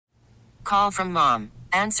Call from mom.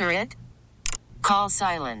 Answer it. Call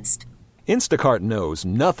silenced. Instacart knows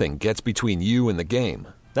nothing gets between you and the game.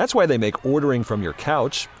 That's why they make ordering from your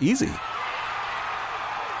couch easy.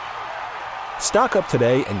 Stock up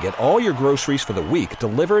today and get all your groceries for the week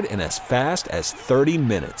delivered in as fast as 30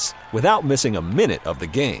 minutes without missing a minute of the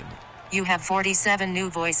game. You have 47 new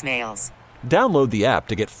voicemails. Download the app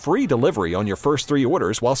to get free delivery on your first 3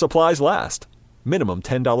 orders while supplies last. Minimum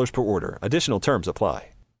 $10 per order. Additional terms apply.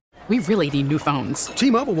 We really need new phones.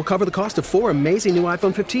 T-Mobile will cover the cost of 4 amazing new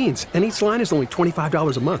iPhone 15s, and each line is only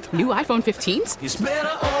 $25 a month. New iPhone 15s? It's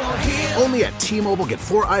better over here. Only at T-Mobile, get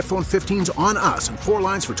 4 iPhone 15s on us and 4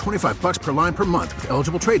 lines for $25 per line per month with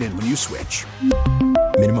eligible trade-in when you switch.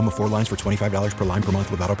 Minimum of 4 lines for $25 per line per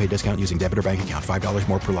month with autopay discount using debit or bank account. $5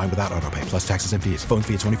 more per line without autopay, plus taxes and fees. Phone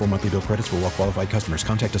fee at 24 monthly bill credits for well-qualified customers.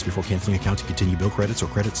 Contact us before canceling account to continue bill credits or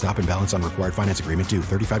credit stop and balance on required finance agreement due.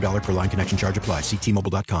 $35 per line connection charge applies. See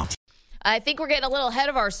T-Mobile.com. I think we're getting a little ahead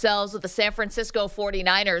of ourselves with the San Francisco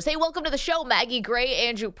 49ers. Hey, welcome to the show, Maggie Gray,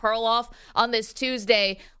 Andrew Perloff on this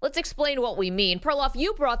Tuesday. Let's explain what we mean. Perloff,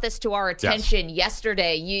 you brought this to our attention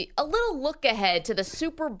yesterday. A little look ahead to the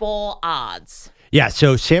Super Bowl odds. Yeah,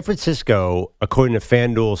 so San Francisco, according to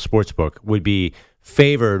FanDuel Sportsbook, would be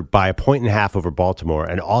favored by 1.5 over Baltimore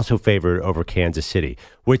and also favored over Kansas City,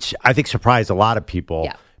 which I think surprised a lot of people.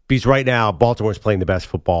 Yeah. Because right now, Baltimore's playing the best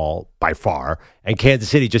football by far, and Kansas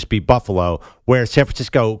City just beat Buffalo, where San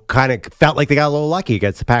Francisco kind of felt like they got a little lucky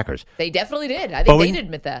against the Packers. They definitely did. I think they did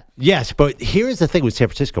admit that. Yes, but here's the thing with San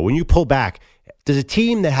Francisco. When you pull back, there's a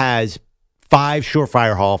team that has 5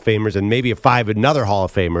 surefire Hall of Famers and maybe 5 another Hall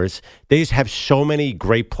of Famers. They just have so many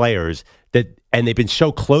great players and they've been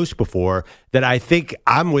so close before that I think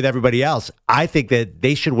I'm with everybody else. I think that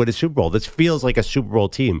they should win a Super Bowl. This feels like a Super Bowl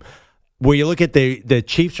team. Where you look at the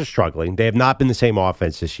Chiefs are struggling. They have not been the same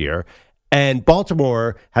offense this year. And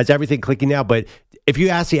Baltimore has everything clicking now. But if you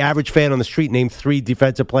ask the average fan on the street, name 3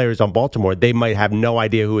 defensive players on Baltimore, they might have no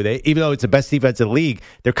idea who they, even though it's the best defense in the league,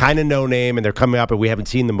 they're kind of no name and they're coming up and we haven't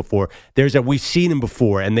seen them before. We've seen them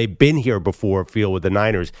before and they've been here before, feel with the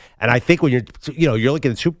Niners. And I think when you're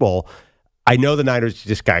looking at the Super Bowl, I know the Niners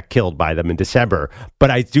just got killed by them in December, but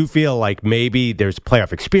I do feel like maybe there's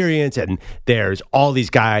playoff experience and there's all these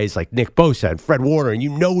guys like Nick Bosa and Fred Warner, and you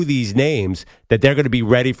know these names that they're going to be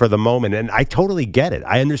ready for the moment. And I totally get it.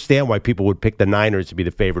 I understand why people would pick the Niners to be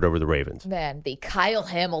the favorite over the Ravens. Man, the Kyle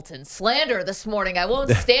Hamilton slander this morning. I won't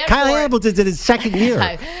stand Kyle for Hamilton's in his second year.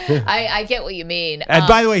 I get what you mean. And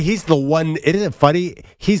by the way, he's the one, isn't it funny?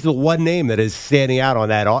 He's the one name that is standing out on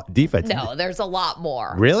that defense. No, there's a lot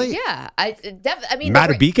more. Really? Yeah. I mean,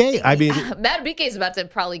 Matabike? Matabike is about to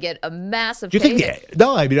probably get a massive. Do you think?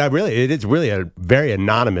 No, I mean, it is really a very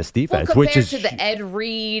anonymous defense, compared which is to the Ed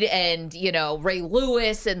Reed and Ray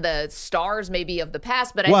Lewis and the stars maybe of the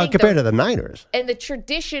past. But I think compared to the Niners and the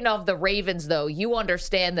tradition of the Ravens, though, you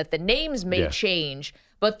understand that the names may change,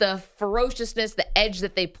 but the ferociousness, the edge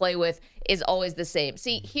that they play with is always the same.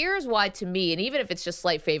 See, here's why to me, and even if it's just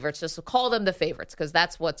slight favorites, just call them the favorites because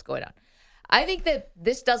that's what's going on. I think that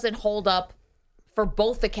this doesn't hold up for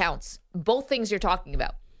both accounts, both things you're talking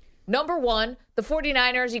about. Number one, the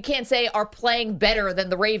 49ers, you can't say, are playing better than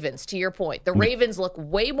the Ravens, to your point. The Ravens look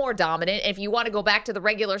way more dominant. If you want to go back to the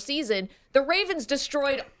regular season, the Ravens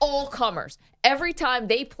destroyed all comers. Every time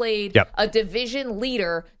they played a division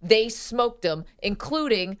leader, they smoked them,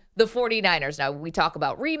 including the 49ers. Now, we talk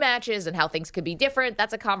about rematches and how things could be different.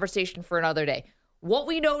 That's a conversation for another day. What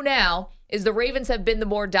we know now is the Ravens have been the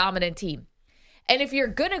more dominant team. And if you're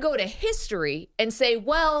going to go to history and say,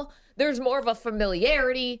 well, there's more of a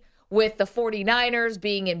familiarity with the 49ers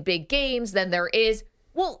being in big games than there is,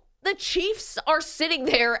 well, the Chiefs are sitting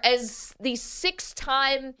there as the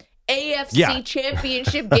 6-time AFC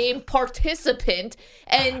championship game participant,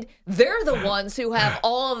 and they're the ones who have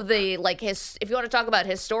all of the, if you want to talk about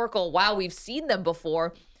historical, wow, we've seen them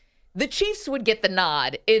before, the Chiefs would get the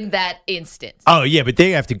nod in that instance. Oh, yeah, but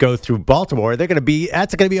they have to go through Baltimore. That's going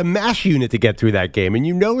to be a mash unit to get through that game, and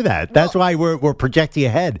you know that. That's why we're projecting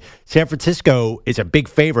ahead. San Francisco is a big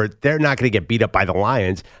favorite. They're not going to get beat up by the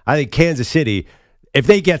Lions. I think Kansas City, if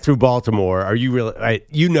they get through Baltimore, are you really?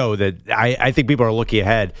 That I think people are looking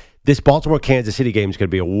ahead. This Baltimore-Kansas City game is going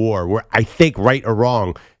to be a war where I think, right or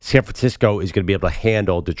wrong, San Francisco is going to be able to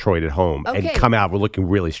handle Detroit at home and come out. We're looking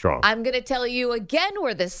really strong. I'm going to tell you again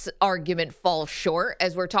where this argument falls short,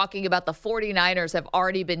 as we're talking about the 49ers have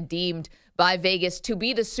already been deemed by Vegas to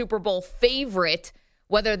be the Super Bowl favorite,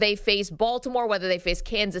 whether they face Baltimore, whether they face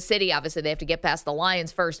Kansas City. Obviously, they have to get past the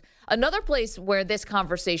Lions first. Another place where this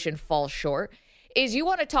conversation falls short is you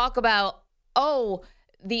want to talk about,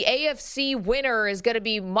 the AFC winner is going to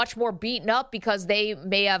be much more beaten up because they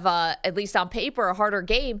may have, at least on paper, a harder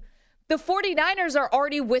game. The 49ers are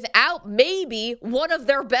already without maybe one of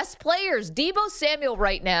their best players. Deebo Samuel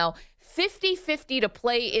right now, 50-50 to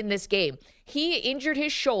play in this game. He injured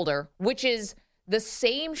his shoulder, which is the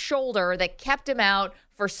same shoulder that kept him out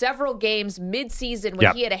for several games midseason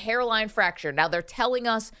when he had a hairline fracture. Now they're telling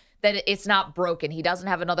us that it's not broken. He doesn't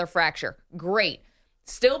have another fracture. Great.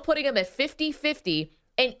 Still putting him at 50-50.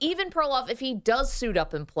 And even Perloff, if he does suit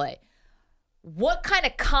up and play, what kind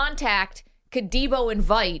of contact could Deebo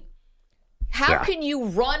invite? How can you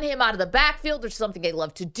run him out of the backfield, which is something they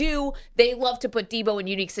love to do? They love to put Deebo in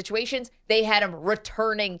unique situations. They had him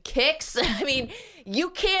returning kicks. I mean, you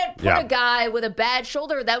can't put a guy with a bad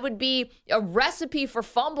shoulder. That would be a recipe for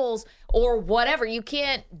fumbles or whatever. You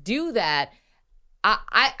can't do that.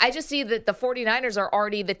 I just see that the 49ers are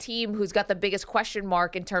already the team who's got the biggest question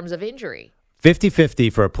mark in terms of injury.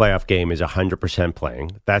 50-50 for a playoff game is 100%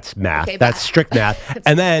 playing. That's math. Okay, that's strict math.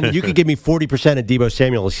 And then you could give me 40% of Deebo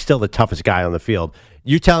Samuel. He's still the toughest guy on the field.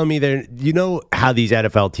 You're telling me you know how these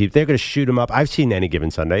NFL teams, they're going to shoot him up. I've seen Any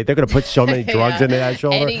Given Sunday. They're going to put so many drugs into that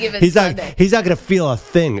shoulder. Any Given Sunday. He's not going to feel a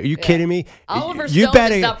thing. Are you kidding me? Oliver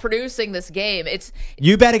Stone is not producing this game.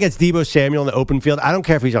 You bet against Deebo Samuel in the open field. I don't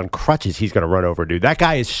care if he's on crutches. He's going to run over, dude. That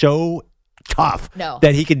guy is so tough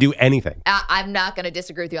that he can do anything. I'm not going to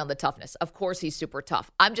disagree with you on the toughness. Of course, he's super tough.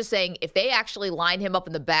 I'm just saying if they actually line him up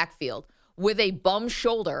in the backfield with a bum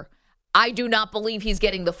shoulder, I do not believe he's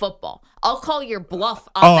getting the football. I'll call your bluff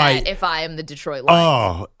on that if I am the Detroit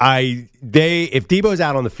Lions. If Debo's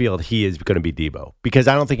out on the field, he is going to be Deebo because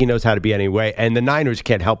I don't think he knows how to be anyway. And the Niners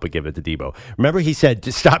can't help but give it to Deebo. Remember, he said,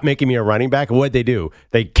 "Just stop making me a running back." And what'd they do?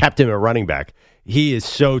 They kept him a running back. He is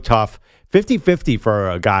so tough. 50-50 for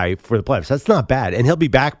a guy for the playoffs. That's not bad. And he'll be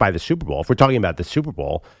back by the Super Bowl. If we're talking about the Super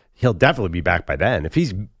Bowl, he'll definitely be back by then. If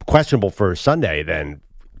he's questionable for Sunday, then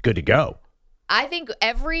good to go. I think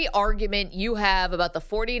every argument you have about the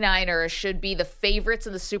 49ers should be the favorites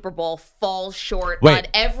in the Super Bowl falls short on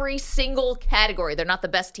every single category. They're not the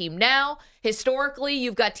best team now. Historically,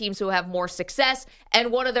 you've got teams who have more success,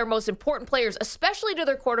 and one of their most important players, especially to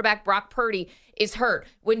their quarterback, Brock Purdy, is hurt.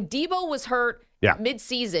 When Deebo was hurt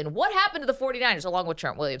mid-season, what happened to the 49ers, along with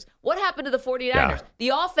Trent Williams? What happened to the 49ers? Yeah. The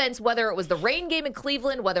offense, whether it was the rain game in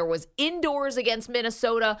Cleveland, whether it was indoors against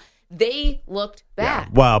Minnesota, they looked bad.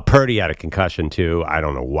 Yeah. Well, Purdy had a concussion, too. I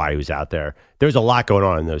don't know why he was out there. There's a lot going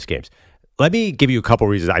on in those games. Let me give you a couple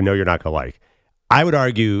reasons I know you're not going to like. I would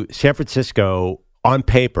argue San Francisco, on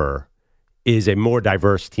paper, is a more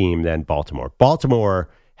diverse team than Baltimore. Baltimore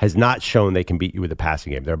has not shown they can beat you with a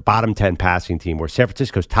passing game. They're a bottom 10 passing team where San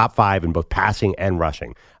Francisco's top 5 in both passing and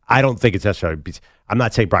rushing. I don't think it's necessarily. I'm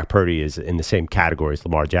not saying Brock Purdy is in the same category as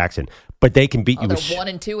Lamar Jackson, but they can beat you. They're 1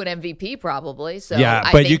 and 2 in MVP probably. So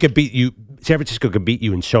yeah, but you could beat you. San Francisco could beat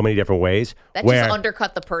you in so many different ways. That just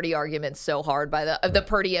undercut the Purdy argument so hard by the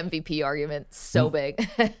Purdy MVP argument so big.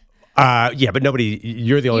 Yeah, but nobody.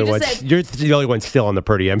 You're the only one. You're the only one still on the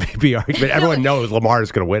Purdy MVP argument. Everyone knows Lamar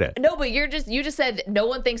is going to win it. No, but you just said no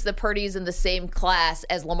one thinks that Purdy is in the same class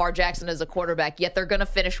as Lamar Jackson as a quarterback. Yet they're going to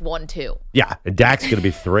finish 1-2. Yeah, and Dak's going to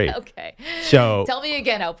be 3. Okay. So tell me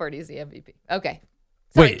again how Purdy's the MVP. Okay.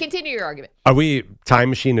 Sorry, continue your argument. Are we time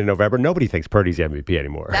machine in November? Nobody thinks Purdy's the MVP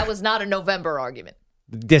anymore. That was not a November argument.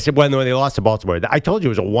 This when they lost to Baltimore. I told you it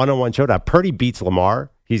was a one-on-one showdown. Purdy beats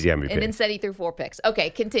Lamar. He's the MVP. And instead he threw 4 picks. Okay,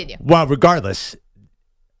 continue. Well, regardless,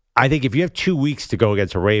 I think if you have 2 weeks to go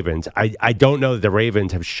against the Ravens, I don't know that the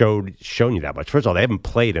Ravens have shown you that much. First of all, they haven't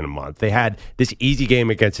played in a month. They had this easy game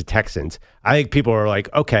against the Texans. I think people are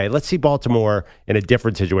like, okay, let's see Baltimore in a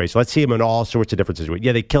different situation. Let's see them in all sorts of different situations.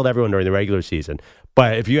 Yeah, they killed everyone during the regular season.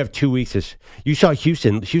 But if you have 2 weeks, you saw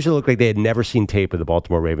Houston. Houston looked like they had never seen tape of the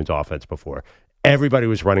Baltimore Ravens offense before. Everybody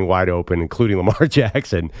was running wide open, including Lamar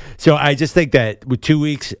Jackson. So I just think that with 2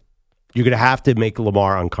 weeks, you're going to have to make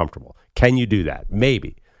Lamar uncomfortable. Can you do that?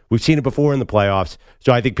 Maybe. We've seen it before in the playoffs.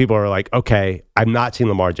 So I think people are like, okay, I'm not seeing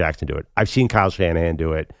Lamar Jackson do it. I've seen Kyle Shanahan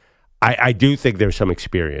do it. I do think there's some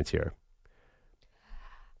experience here.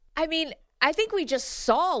 I mean, I think we just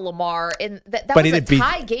saw Lamar in that was a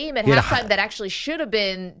tie game at halftime that actually should have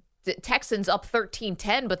been the Texans up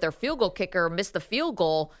 13-10, but their field goal kicker missed the field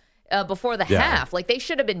goal before the half. Like they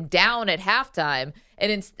should have been down at halftime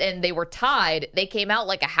and they were tied. They came out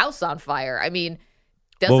like a house on fire. I mean,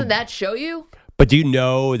 doesn't that show you? But do you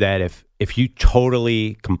know that if you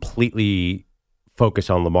totally, completely focus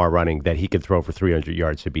on Lamar running, that he can throw for 300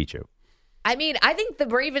 yards to beat you? I mean, I think the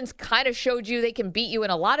Ravens kind of showed you they can beat you in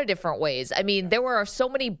a lot of different ways. I mean, there were so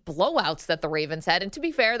many blowouts that the Ravens had. And to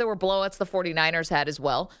be fair, there were blowouts the 49ers had as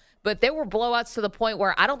well. but there were blowouts to the point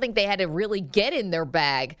where I don't think they had to really get in their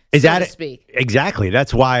bag, to speak. Exactly.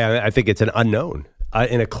 That's why I think it's an unknown.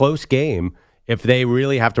 In a close game, if they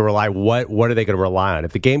really have to rely, what are they going to rely on?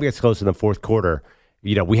 If the game gets close in the fourth quarter,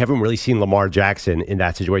 we haven't really seen Lamar Jackson in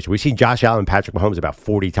that situation. We've seen Josh Allen and Patrick Mahomes about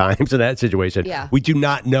 40 times in that situation. Yeah. We do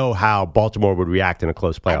not know how Baltimore would react in a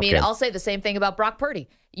close playoff game. I'll say the same thing about Brock Purdy.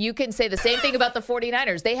 You can say the same thing about the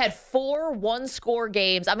 49ers. They had 4 one-score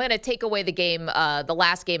games. I'm going to take away the game, the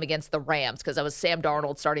last game against the Rams, because I was Sam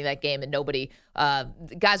Darnold starting that game, and nobody,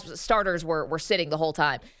 starters were sitting the whole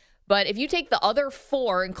time. But if you take the other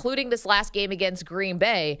 4, including this last game against Green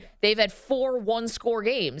Bay, they've had 4 one-score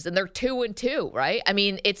games, and they're 2-2, right? I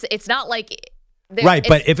mean, it's not like right.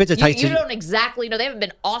 But if it's a tight, you don't exactly know. They haven't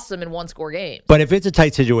been awesome in one-score games. But if it's a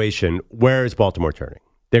tight situation, where is Baltimore turning?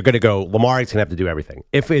 They're going to go, Lamar's going to have to do everything.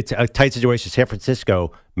 If it's a tight situation, San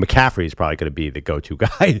Francisco, McCaffrey is probably going to be the go-to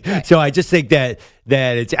guy. Right. So I just think that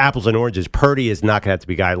it's apples and oranges. Purdy is not going to have to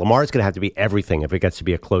be guy. Lamar's going to have to be everything if it gets to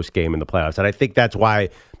be a close game in the playoffs. And I think that's why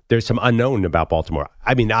there's some unknown about Baltimore.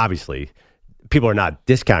 I mean, obviously, people are not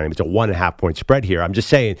discounting. It's a 1.5-point spread here. I'm just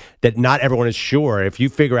saying that not everyone is sure. If you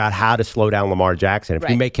figure out how to slow down Lamar Jackson, if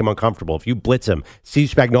you make him uncomfortable, if you blitz him, Steve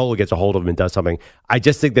Spagnuolo gets a hold of him and does something, I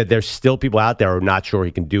just think that there's still people out there who are not sure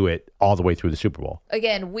he can do it all the way through the Super Bowl.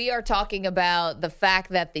 Again, we are talking about the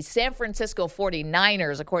fact that the San Francisco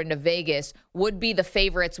 49ers, according to Vegas, would be the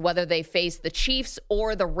favorites whether they face the Chiefs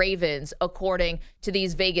or the Ravens, according to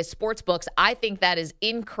these Vegas sports books. I think that is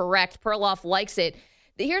incorrect. Perloff likes it.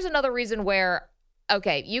 Here's another reason where,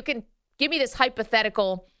 okay, you can give me this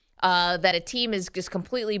hypothetical that a team is just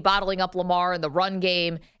completely bottling up Lamar in the run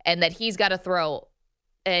game and that he's got to throw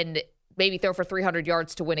and maybe throw for 300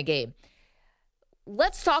 yards to win a game.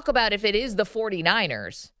 Let's talk about if it is the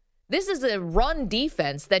 49ers. This is a run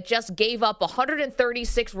defense that just gave up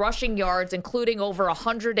 136 rushing yards, including over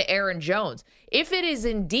 100 to Aaron Jones. If it is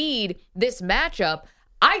indeed this matchup,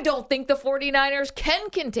 I don't think the 49ers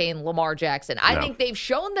can contain Lamar Jackson. I think they've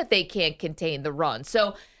shown that they can't contain the run.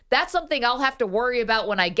 So that's something I'll have to worry about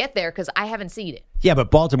when I get there because I haven't seen it. Yeah,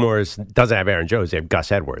 but Baltimore doesn't have Aaron Jones. They have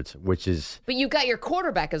Gus Edwards, which is... But you got your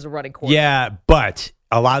quarterback as a running quarterback. Yeah, but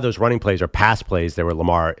a lot of those running plays are pass plays that were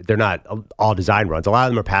Lamar. They're not all design runs. A lot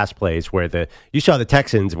of them are pass plays where you saw the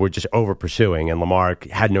Texans were just over pursuing and Lamar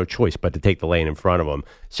had no choice but to take the lane in front of them.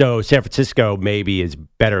 So San Francisco maybe is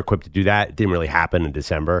better equipped to do that. It didn't really happen in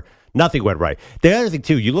December. Nothing went right. The other thing,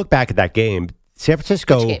 too, you look back at that game, San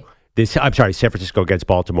Francisco against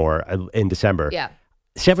Baltimore in December. Yeah.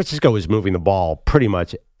 San Francisco was moving the ball pretty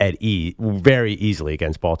much very easily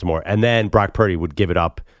against Baltimore. And then Brock Purdy would give it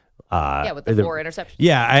up. With the 4 interceptions.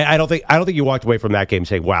 Yeah, I don't think you walked away from that game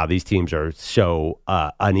saying, "Wow, these teams are so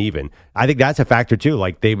uneven." I think that's a factor too.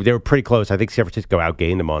 Like they were pretty close. I think San Francisco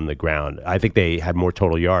outgained them on the ground. I think they had more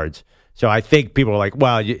total yards. So I think people are like,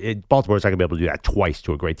 "Well, Baltimore's not going to be able to do that twice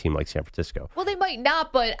to a great team like San Francisco." Well, they might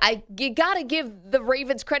not, but you got to give the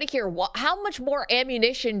Ravens credit here. How much more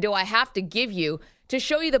ammunition do I have to give you to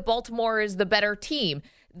show you that Baltimore is the better team?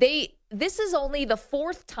 This is only the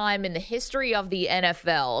 4th time in the history of the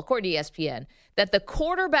NFL, according to ESPN, that the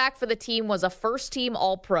quarterback for the team was a first-team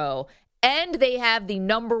All-Pro, and they have the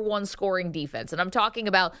number 1 scoring defense. And I'm talking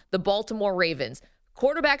about the Baltimore Ravens.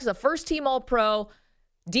 Quarterback is a first-team All-Pro.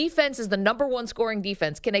 Defense is the number 1 scoring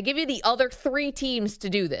defense. Can I give you the other 3 teams to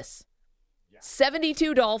do this? Yeah.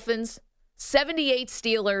 72 Dolphins, 78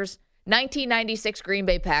 Steelers, 1996 Green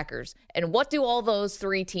Bay Packers. And what do all those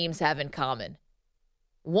 3 teams have in common?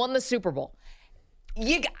 Won the Super Bowl.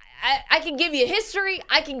 I can give you history.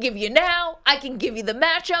 I can give you now. I can give you the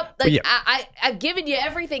matchup. I've given you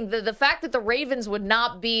everything. The fact that the Ravens would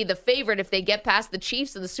not be the favorite if they get past the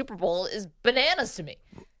Chiefs in the Super Bowl is bananas to me.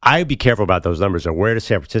 I'd be careful about those numbers. And where does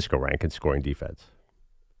San Francisco rank in scoring defense?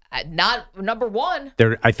 Not number 1.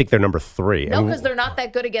 I think they're number 3. No, because they're not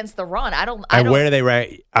that good against the run. Where do they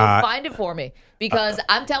rank? Find it for me because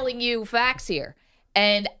I'm telling you facts here,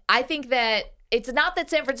 and I think that. It's not that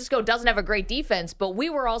San Francisco doesn't have a great defense, but we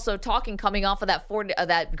were also talking coming off of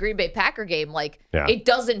that Green Bay Packer game, it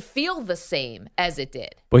doesn't feel the same as it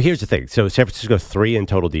did. Well, here's the thing. So San Francisco 3 in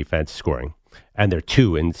total defense scoring, and they're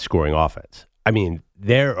 2 in scoring offense. I mean,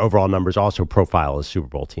 their overall numbers also profile a Super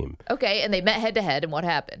Bowl team. Okay, and they met head-to-head, and what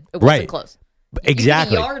happened? It wasn't close.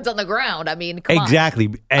 Exactly. Yards on the ground. I mean, come on. Exactly.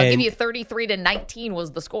 I'll give you 33-19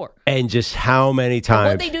 was the score. And just how many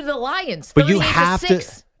times. What they do to the Lions? But you have 38-6.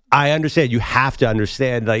 to. I understand. You have to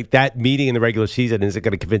understand, that meeting in the regular season isn't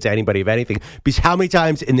going to convince anybody of anything. Because how many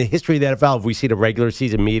times in the history of the NFL have we seen a regular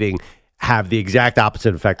season meeting have the exact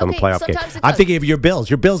opposite effect on the playoff game? I'm thinking of your Bills.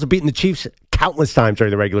 Your Bills have beaten the Chiefs countless times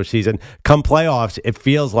during the regular season. Come playoffs, it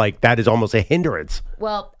feels like that is almost a hindrance.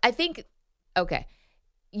 Well, I think, okay,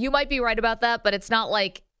 you might be right about that, but it's not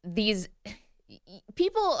like these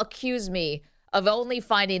people accuse me of only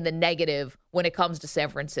finding the negative when it comes to San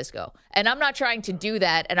Francisco. And I'm not trying to do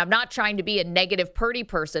that, and I'm not trying to be a negative Purdy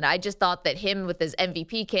person. I just thought that him with his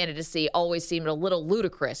MVP candidacy always seemed a little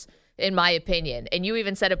ludicrous, in my opinion. And you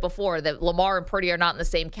even said it before, that Lamar and Purdy are not in the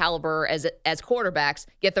same caliber as quarterbacks,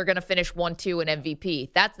 yet they're going to finish 1-2 in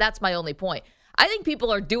MVP. That's my only point. I think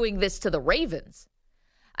people are doing this to the Ravens.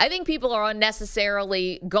 I think people are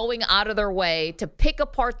unnecessarily going out of their way to pick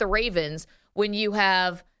apart the Ravens when you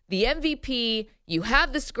have the MVP, you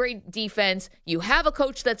have this great defense, you have a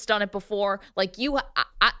coach that's done it before. Like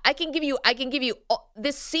I can give you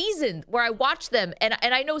this season where I watched them, and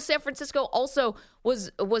I know San Francisco also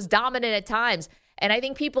was dominant at times, and I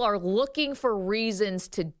think people are looking for reasons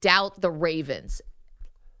to doubt the Ravens.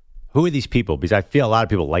 Who are these people? Because I feel a lot of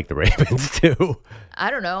people like the Ravens too.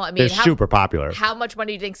 I don't know. I mean, they're super popular. How much money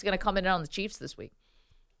do you think is going to come in on the Chiefs this week?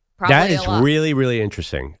 Probably that is really, really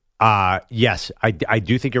interesting. Yes, I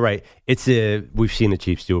do think you're right. We've seen the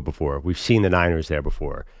Chiefs do it before. We've seen the Niners there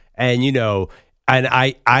before. And, and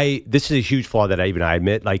I this is a huge flaw that I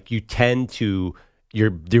admit, like you tend to, your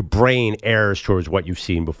brain errs towards what you've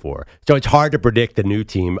seen before. So it's hard to predict the new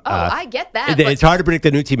team. I get that. It's hard to predict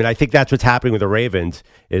the new team. And I think that's what's happening with the Ravens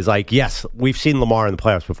is like, yes, we've seen Lamar in the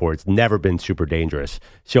playoffs before. It's never been super dangerous.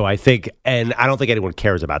 So I think, and I don't think anyone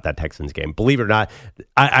cares about that Texans game. Believe it or not,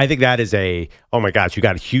 I think that is oh my gosh, you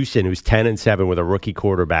got Houston who's 10-7 with a rookie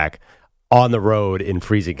quarterback on the road in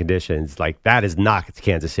freezing conditions. Like that is not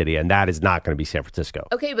Kansas City, and that is not going to be San Francisco.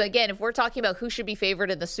 Okay, but again, if we're talking about who should be favored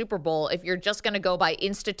in the Super Bowl, if you're just going to go by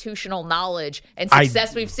institutional knowledge and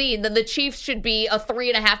success we've seen, then the Chiefs should be a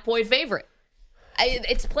 3.5-point favorite.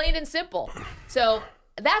 It's plain and simple. So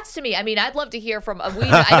that's to me. I mean, I'd love to hear from. I know we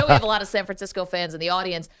have a lot of San Francisco fans in the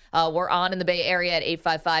audience. We're on in the Bay Area at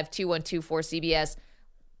 855-212-4CBS.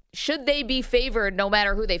 Should they be favored no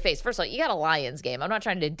matter who they face? First of all, you got a Lions game. I'm not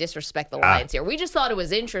trying to disrespect the Lions here. We just thought it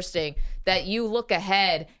was interesting that you look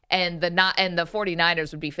ahead and the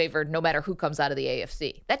 49ers would be favored no matter who comes out of the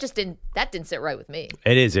AFC. That didn't sit right with me.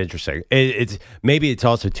 It is interesting. Maybe it's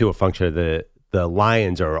also too a function of the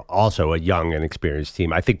Lions are also a young and experienced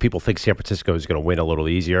team. I think people think San Francisco is going to win a little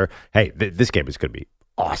easier. Hey, this game is going to be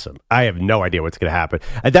awesome. I have no idea what's going to happen.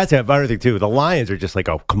 And that's another thing, too. The Lions are just like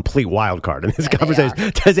a complete wild card in this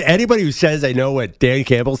conversation. Does anybody who says they know what Dan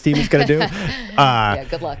Campbell's team is going to do?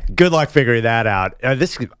 Good luck. Good luck figuring that out.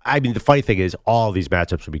 The funny thing is, all these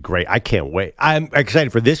matchups will be great. I can't wait. I'm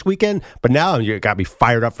excited for this weekend, but now you got me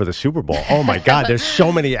fired up for the Super Bowl. Oh, my God. There's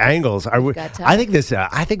so many angles. I think this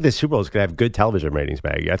Super Bowl is going to have good television ratings,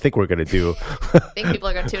 Maggie. I think we're going to do. Think people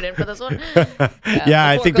are going to tune in for this one? Yeah,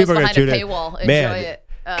 I think people are going to tune in. Paywall. Man, enjoy it.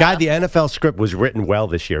 God, the NFL script was written well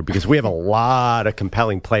this year because we have a lot of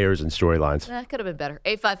compelling players and storylines. Could have been better.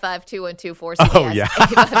 855-212-4CBS. Oh, yeah.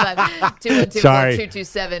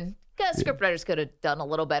 855-212-4227. Scriptwriters could have done a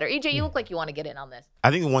little better. EJ, you look like you want to get in on this.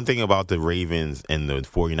 I think the one thing about the Ravens and the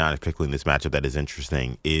 49ers, particularly in this matchup, that is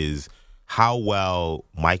interesting is how well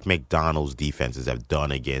Mike McDonald's defenses have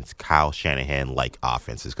done against Kyle Shanahan-like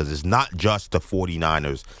offenses. Because it's not just the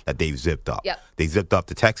 49ers that they've zipped up. Yep. They zipped up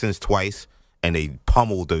the Texans twice, and they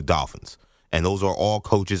pummeled the Dolphins. And those are all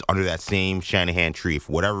coaches under that same Shanahan tree.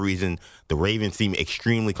 For whatever reason, the Ravens seem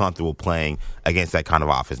extremely comfortable playing against that kind of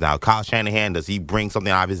offense. Now, Kyle Shanahan, does he bring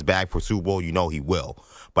something out of his bag for Super Bowl? You know he will.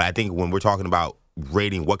 But I think when we're talking about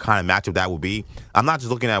rating what kind of matchup that would be, I'm not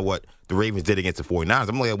just looking at what the Ravens did against the 49ers.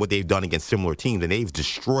 I'm looking at what they've done against similar teams, and they've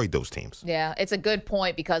destroyed those teams. Yeah, it's a good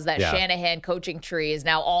point because that Shanahan coaching tree is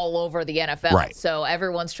now all over the NFL. Right. So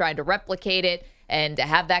everyone's trying to replicate it, and to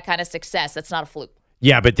have that kind of success, that's not a fluke.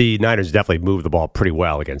 Yeah, but the Niners definitely moved the ball pretty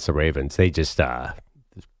well against the Ravens. They just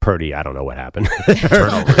Purdy, I don't know what happened.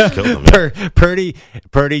 Turnovers killed them. Yeah.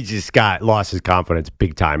 Purdy just lost his confidence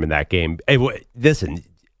big time in that game. Listen,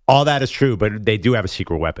 all that is true, but they do have a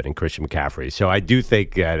secret weapon in Christian McCaffrey. So I do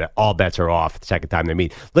think that all bets are off the second time they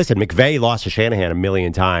meet. Listen, McVay lost to Shanahan a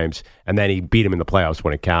million times, and then he beat him in the playoffs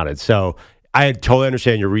when it counted. So I totally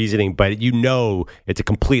understand your reasoning, but it's a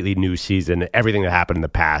completely new season. Everything that happened in the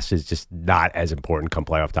past is just not as important come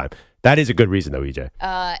playoff time. That is a good reason, though, EJ.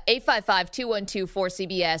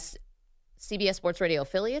 855-212-4CBS, CBS Sports Radio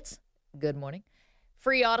affiliates. Good morning.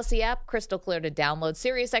 Free Odyssey app, crystal clear to download.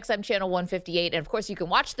 SiriusXM channel 158. And, of course, you can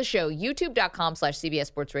watch the show, youtube.com/CBS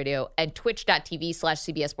Sports Radio and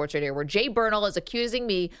twitch.tv/CBS Sports Radio, where Jay Bernal is accusing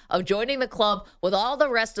me of joining the club with all the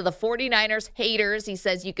rest of the 49ers haters. He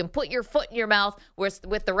says you can put your foot in your mouth with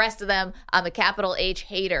the rest of them. I'm the capital H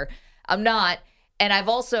hater. I'm not. And I've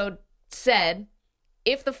also said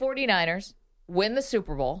if the 49ers win the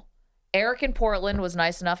Super Bowl, Eric in Portland was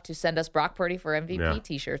nice enough to send us Brock Purdy for MVP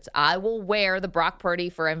T-shirts. I will wear the Brock Purdy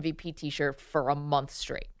for MVP T-shirt for a month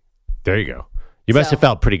straight. There you go. You must have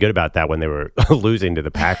felt pretty good about that when they were losing to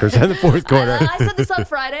the Packers in the fourth quarter. I said this on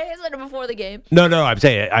Friday. I said it before the game. No, I'm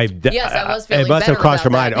saying yes, I was feeling it must better have crossed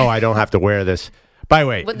your about mind. that. Oh, I don't have to wear this. By the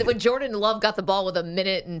way, when Jordan Love got the ball with 1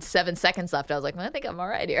 minute and 7 seconds left, I was like, I think I'm all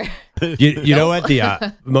right here. You know what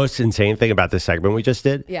the most insane thing about this segment we just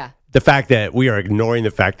did? Yeah. The fact that we are ignoring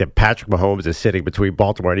the fact that Patrick Mahomes is sitting between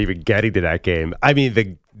Baltimore and even getting to that game. I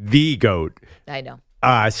mean, the GOAT. I know.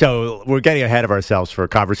 So we're getting ahead of ourselves for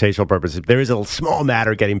conversational purposes. There is a small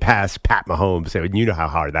matter getting past Pat Mahomes, and you know how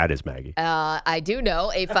hard that is, Maggie. I do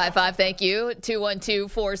know. 855, thank you.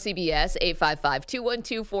 212-4CBS,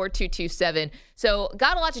 855-212-4227. So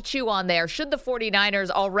got a lot to chew on there. Should the 49ers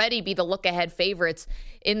already be the look-ahead favorites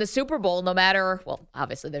in the Super Bowl, no matter, well,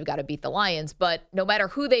 obviously they've got to beat the Lions, but no matter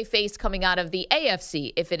who they face coming out of the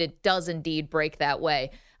AFC, if it does indeed break that way?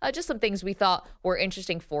 Just some things we thought were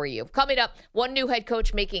interesting for you. Coming up, one new head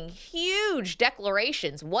coach making huge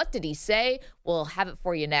declarations. What did he say? We'll have it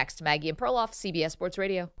for you next. Maggie and Perloff, CBS Sports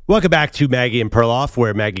Radio. Welcome back to Maggie and Perloff,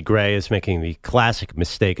 where Maggie Gray is making the classic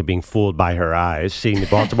mistake of being fooled by her eyes, seeing the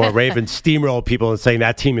Baltimore Ravens steamroll people and saying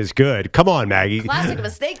that team is good. Come on, Maggie. Classic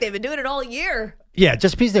mistake. They've been doing it all year. Yeah,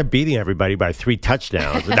 just because they're beating everybody by 3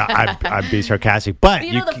 touchdowns. No, I'm being sarcastic. But the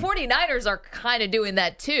 49ers are kind of doing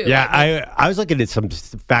that too. Yeah, I was looking at some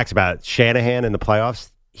facts about Shanahan in the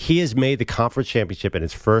playoffs. He has made the conference championship in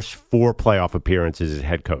his first 4 playoff appearances as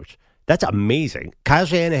head coach. That's amazing. Kyle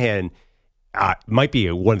Shanahan might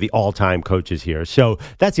be one of the all-time coaches here. So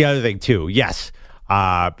that's the other thing, too. Yes,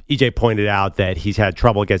 EJ pointed out that he's had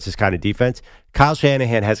trouble against this kind of defense. Kyle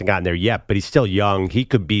Shanahan hasn't gotten there yet, but he's still young. He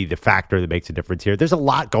could be the factor that makes a difference here. There's a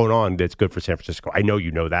lot going on that's good for San Francisco. I know you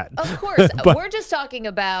know that. Of course. We're just talking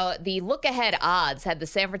about the look-ahead odds. Had the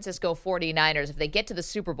San Francisco 49ers, if they get to the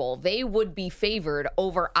Super Bowl, they would be favored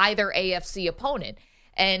over either AFC opponent.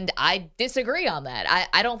 And I disagree on that.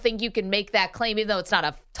 I don't think you can make that claim, even though it's not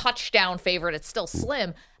a touchdown favorite, it's still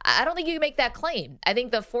slim. I don't think you can make that claim. I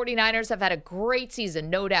think the 49ers have had a great season,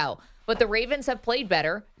 no doubt. But the Ravens have played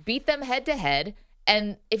better, beat them head-to-head.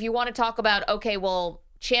 And if you want to talk about, okay, well,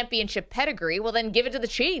 championship pedigree, well, then give it to the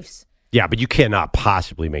Chiefs. Yeah, but you cannot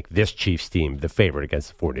possibly make this Chiefs team the favorite against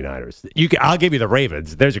the 49ers. I'll give you the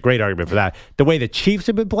Ravens. There's a great argument for that. The way the Chiefs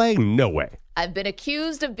have been playing, no way. I've been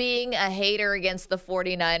accused of being a hater against the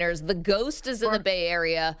 49ers. The Ghost is in the Bay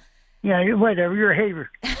Area. Yeah, whatever. You're a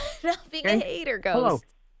hater. Not being a hater, Ghost. Hello.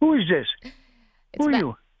 Who is this? Who are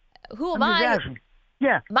you? Who am I?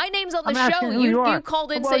 Yeah. My name's on the I'm show. You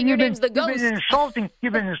called in saying your name's the Ghost.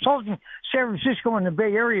 You've been insulting San Francisco and the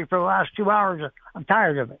Bay Area for the last 2 hours. I'm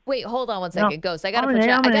tired of it. Wait, hold on one second, Ghost. I gotta put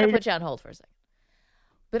you on hold for a second.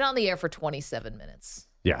 Been on the air for 27 minutes.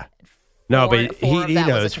 Yeah. No, but he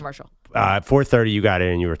knows. Was a commercial. 4:30, you got in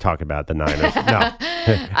and you were talking about the Niners. No.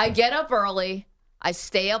 I get up early. I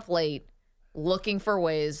stay up late. Looking for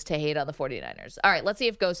ways to hate on the 49ers. All right, let's see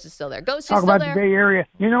if Ghost is still there. Ghost, you still there? Talk about the Bay Area.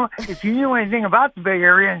 You know, if you knew anything about the Bay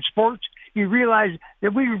Area and sports, you realize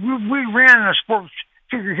that we ran a sports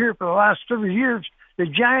figure here for the last 30 years. The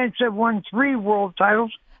Giants have won 3 world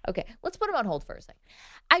titles. Okay, let's put him on hold for a second.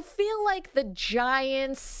 I feel like the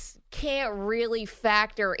Giants can't really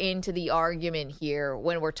factor into the argument here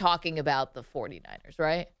when we're talking about the 49ers,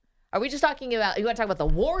 right? Are we just talking about, you want to talk about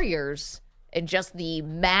the Warriors and just the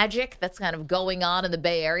magic that's kind of going on in the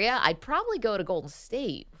Bay Area? I'd probably go to Golden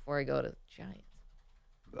State before I go to the Giants.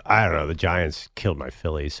 I don't know. The Giants killed my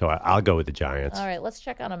Phillies, so I'll go with the Giants. All right, let's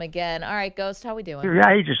check on them again. All right, Ghost, how we doing?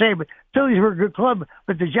 I hate to say it, but Phillies were a good club,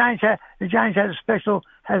 but the Giants had a special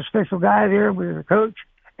guy there with the coach,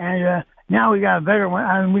 and now we got a better one.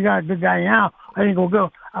 I mean, we got a good guy now. I think we'll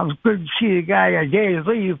go. I was good to see the guy Days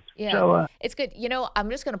leave. Yeah, so, it's good. You know, I'm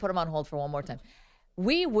just going to put him on hold for one more time.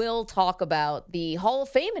 We will talk about the Hall of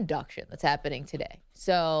Fame induction that's happening today.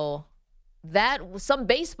 So that some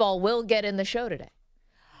baseball will get in the show today.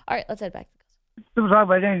 All right, let's head back. Don't talk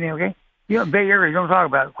about anything, okay? You know, Bay Area, don't talk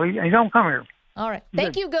about it. Please. And don't come here. All right.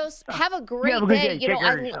 Thank you, Ghost. Have a great day. You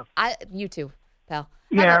know, you too, pal.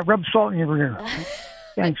 Rub salt in your rear.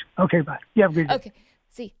 Thanks. Okay, bye. You have a good day. Okay.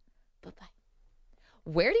 See. Bye-bye.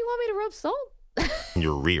 Where do you want me to rub salt?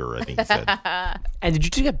 Your rear, I think he said. And did you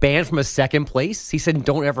just get banned from a second place? He said,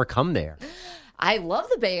 don't ever come there. I love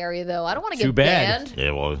the Bay Area, though. I don't want to get bad. banned.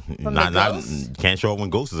 Yeah, well, not can't show up when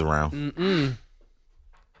Ghost is around. Mm-mm.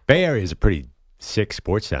 Bay Area is a pretty sick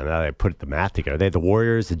sports town. Now they put the math together. They have the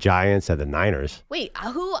Warriors, the Giants, and the Niners. Wait,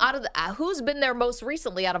 who's been there most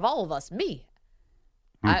recently out of all of us? Me.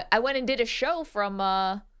 I went and did a show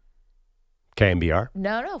from KMBR?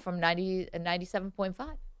 No, from 97.5.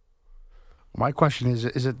 My question is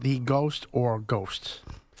it the Ghost or Ghosts?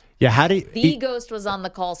 Yeah, how do you... The Ghost was on the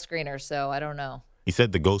call screener, so I don't know. He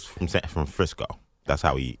said the Ghost from Frisco. That's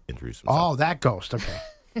how he introduced himself. Oh, that Ghost. Okay.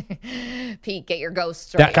 Pete, get your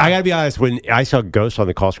ghosts right. I got to be honest, when I saw Ghost on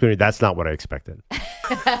the call screener, that's not what I expected.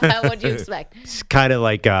 What'd you expect? It's kind of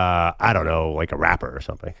like, I don't know, like a rapper or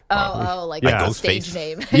something. Like a stage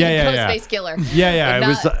name. Ghostface Killer. Yeah. It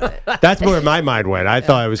was. That's where my mind went. I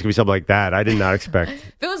thought it was going to be something like that. I did not expect.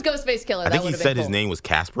 If it was Ghostface Killer, I think he said cool. his name was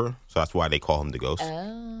Casper, so that's why they call him the Ghost.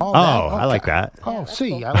 I like that. Oh,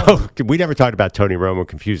 see. We never talked about Tony Romo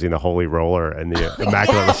confusing the Holy Roller and the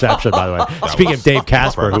Immaculate Reception, by the way. Speaking of Dave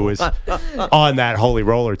Casper, who was on that Holy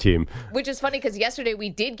Roller team. Which is funny because yesterday we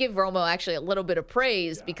did give Romo actually a little bit of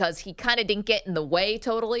praise because he kind of didn't get in the way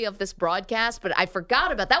totally of this broadcast, but I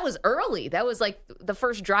forgot about that. Was early. That was like the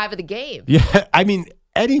first drive of the game. Yeah, I mean,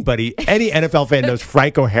 any NFL fan knows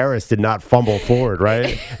Franco Harris did not fumble forward,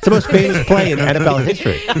 right? It's the most famous play in NFL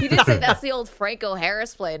history. You did say that's the old Franco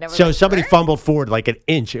Harris play. So somebody fumbled forward like an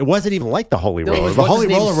inch. It wasn't even like the Holy Roller. The Holy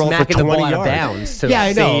Roller rolled for 20 yards. Bounds to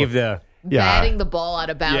I know. Save the... Batting the ball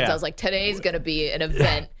out of bounds. I was like, today's going to be an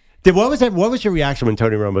event. What was your reaction when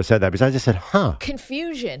Tony Romo said that? Because I just said,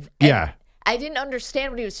 Confusion. Yeah. I didn't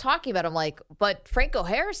understand what he was talking about. I'm like, but Franco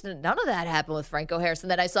Harris, none of that happened with Franco Harris.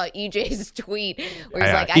 And then I saw EJ's tweet where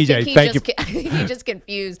he's like, I think he just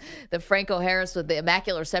confused the Franco Harris with the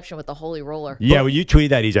Immaculate Reception with the Holy Roller. Yeah, when you tweeted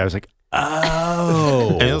that, EJ, I was like,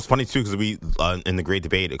 oh. And it was funny, too, because we, in the great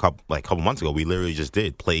debate a couple months ago, we literally just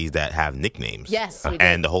did plays that have nicknames. Yes, we did.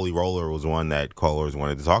 And the Holy Roller was one that callers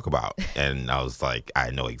wanted to talk about. And I was like, I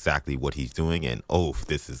know exactly what he's doing, and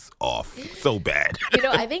this is off. So bad.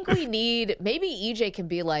 I think we need, maybe EJ can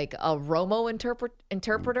be like a Romo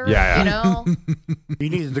interpreter. Yeah. You know? You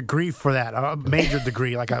need a degree for that, a major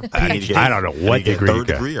degree, like a PhD. I don't know what degree. Third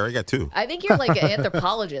degree? I already got 2. I think you're like an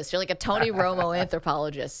anthropologist. You're like a Tony Romo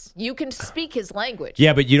anthropologist. You can speak his language.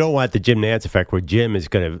 Yeah, but you don't want the Jim Nantz effect where Tony's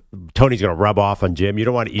going to rub off on Jim. You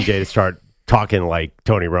don't want EJ to start talking like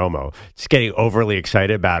Tony Romo, just getting overly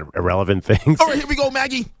excited about irrelevant things. All right, here we go,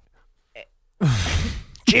 Maggie.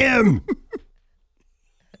 Jim.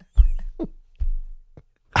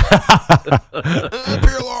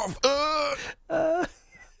 Perloff.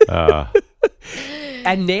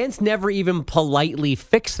 And Nance never even politely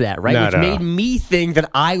fixed that, right? No, Which made me think that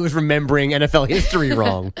I was remembering NFL history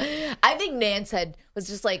wrong. I think Nance was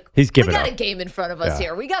just like, we got a game in front of us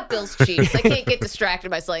here. We got Bills Chiefs. I can't get distracted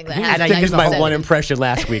by saying that. And I used my one impression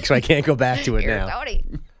last week, so I can't go back to it now. Tony.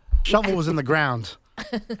 Shovel was in the ground.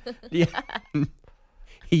 Yeah.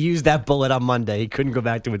 He used that bullet on Monday. He couldn't go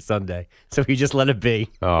back to it Sunday. So he just let it be.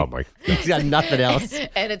 Oh, my God. He's got nothing else.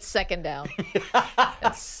 And it's second down.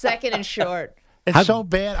 It's second and short. It's so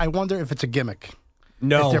bad, I wonder if it's a gimmick.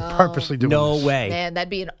 No. If they're purposely doing No this. way. Man, that'd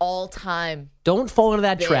be an all-time. Don't fall into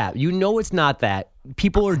that big. trap. You know it's not that.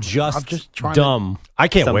 People are just trying dumb. I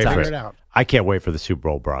can't wait for figure it out. I can't wait for the Super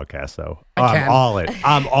Bowl broadcast, though. I I'm can. all in.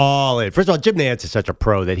 I'm all in. First of all, Jim Nantz is such a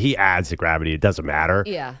pro that he adds the gravity. It doesn't matter.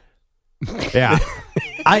 Yeah. Yeah.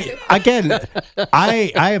 I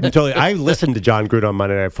listened to John Gruden on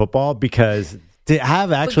Monday Night Football because to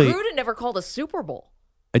have actually. But Gruden never called a Super Bowl.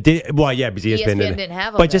 Because ESPN didn't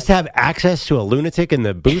have them. But just to have access to a lunatic in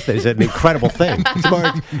the booth is an incredible thing.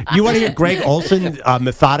 You want to hear Greg Olson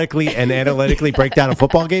methodically and analytically break down a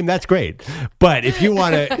football game? That's great. But if you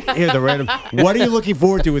want to hear the random, what are you looking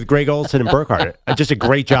forward to with Greg Olson and Burkhardt? Just a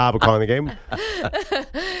great job of calling the game.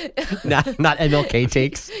 Not MLK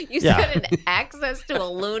takes. You said an access to a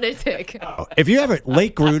lunatic. If you ever,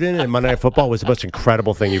 Lake Gruden and Monday Night Football was the most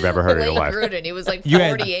incredible thing you've ever heard in your life. Lake Gruden, he was like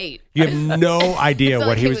 48. You have no idea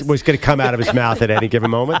what he was going to come out of his mouth at any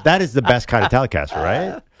given moment. That is the best kind of telecaster,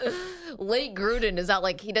 right? Late Gruden is not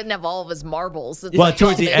like he doesn't have all of his marbles. It's Well, like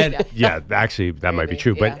towards all the end, made up. actually, that might be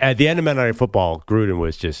true. yeah. But at the end of Monday Night Football, Gruden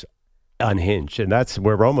was just unhinged, and that's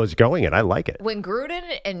where Romo's going, and I like it. When Gruden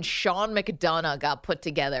and Sean McDonough got put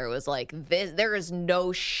together, it was like, there is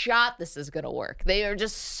no shot this is going to work. They are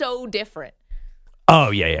just so different.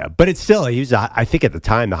 Oh, yeah. But it's still, he was, I think at the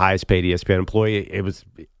time, the highest paid ESPN employee. It was,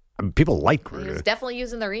 people like Gruden. He was definitely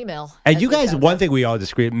using their email. And you guys, one thing we all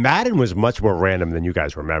disagree, Madden was much more random than you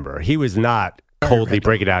guys remember. He was not coldly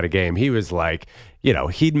breaking out a game. He was like,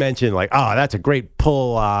 he'd mention like, oh, that's a great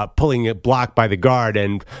pulling a block by the guard,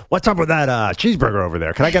 and what's up with that cheeseburger over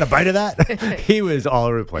there? Can I get a bite of that? He was all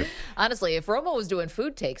over the place. Honestly, if Romo was doing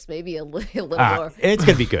food takes, maybe a little more. It's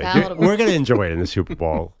going to be good. palatable. We're going to enjoy it in the Super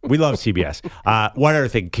Bowl. We love CBS. One other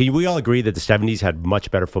thing. Can we all agree that the 70s had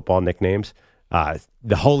much better football nicknames?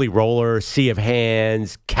 the Holy Roller, Sea of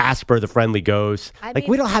Hands, Casper the Friendly Ghost.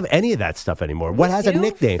 We don't have any of that stuff anymore. What has a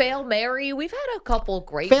nickname? Fail Mary. We've had a couple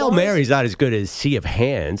great Fail ones. Mary's not as good as Sea of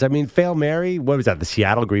Hands. I mean, Fail Mary, what was that, the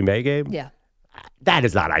Seattle Green Bay game? Yeah. That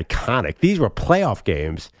is not iconic. These were playoff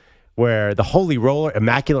games where the Holy Roller,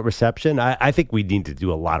 Immaculate Reception, I think we need to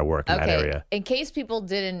do a lot of work in that area. In case people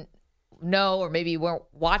didn't know or maybe weren't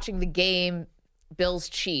watching the game,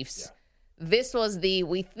 Bills-Chiefs, this was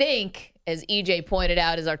we think, as EJ pointed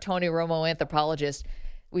out, as our Tony Romo anthropologist,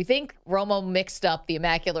 we think Romo mixed up the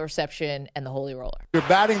Immaculate Reception and the Holy Roller. You're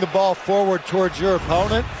batting the ball forward towards your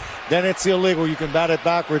opponent, then it's illegal. You can bat it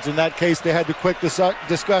backwards. In that case, they had the quick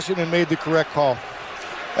discussion and made the correct call.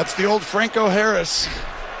 That's the old Franco Harris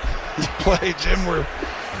play, Jim. You're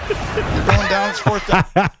going down. It's fourth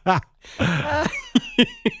down.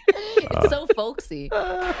 It's so folksy.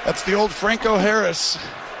 That's the old Franco Harris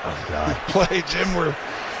play, Jim. You're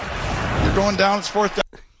going down. It's fourth down.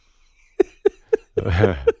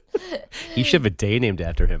 He should have a day named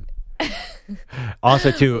after him.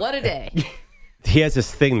 Also, too, What a day. he has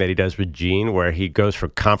this thing that he does with Gene where he goes for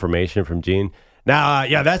confirmation from Gene. Now,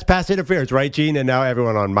 that's pass interference, right, Gene? And now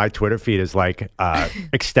everyone on my Twitter feed is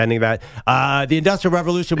extending that. The Industrial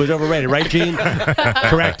Revolution was overrated, right, Gene?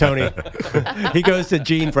 Correct, Tony. He goes to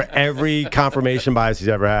Gene for every confirmation bias he's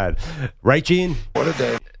ever had. Right, Gene? What a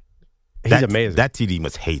day. He's amazing. That TD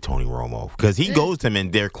must hate Tony Romo because he goes to him,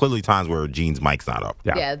 and there are clearly times where Gene's mic's not up.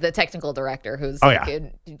 Yeah, the technical director who's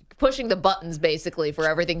pushing the buttons basically for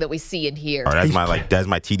everything that we see and hear. Or that's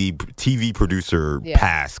my TV producer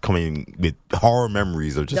pass coming with horror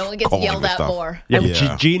memories of just no one gets yelled at more. Yeah,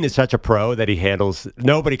 but Gene is such a pro that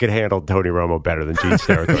nobody could handle Tony Romo better than Gene's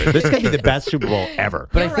territory. This could be the best Super Bowl ever.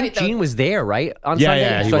 But I think Gene was there, right? On Sunday.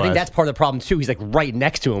 Yeah, so I think that's part of the problem too. He's like right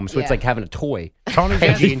next to him, so it's like having a toy. Tony's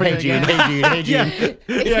hey Gene, hey Gene, hey Gene.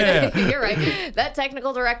 You're right. That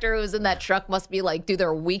technical director who was in that truck must be do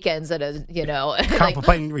their weekends at a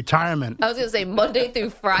contemplating retirement. I was gonna say Monday through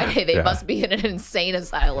Friday they must be in an insane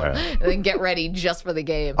asylum and then get ready just for the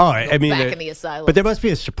game. Oh, I mean, back in the asylum. But there must be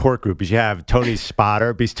a support group because you have Tony's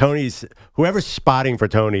spotter. Because whoever's spotting for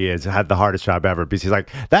Tony had the hardest job ever. Because he's like,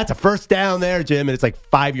 that's a first down there, Jim, and it's like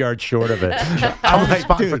 5 yards short of it. I'm like,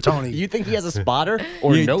 spot for Tony. You think he has a spotter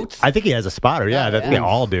or notes? I think he has a spotter. Yeah, I think they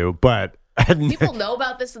all do. But people know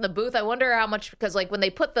about this in the booth. I wonder how much because when they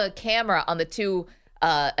put the camera on the two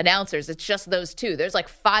announcers, it's just those two. There's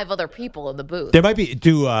 5 other people in the booth. There might be.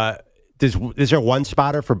 Is there one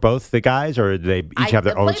spotter for both the guys, or do they each have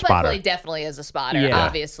their own spotter? Play definitely is a spotter,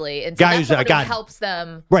 obviously, and so guy that's what helps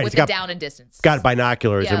them with the down and distance. Got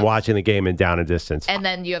binoculars and watching the game in down and distance. And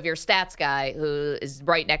then you have your stats guy who is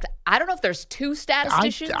right next. I don't know if there's 2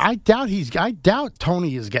 statisticians. I doubt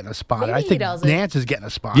Tony is getting a spotter. Maybe I think doesn't. Nance is getting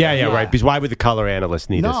a spotter. Yeah, right. Because why would the color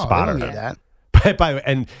analyst need a spotter? They don't need that.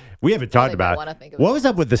 And we haven't talked about what was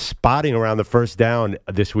up with the spotting around the first down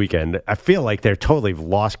this weekend. I feel like they're totally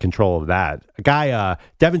lost control of that. A guy,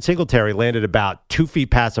 Devin Singletary, landed about 2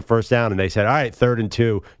 feet past the first down, and they said, all right, 3rd and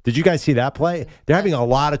 2. Did you guys see that play? They're having a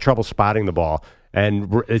lot of trouble spotting the ball.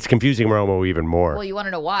 And it's confusing Romo even more. Well, you want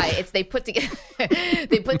to know why? It's they put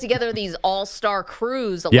together these all-star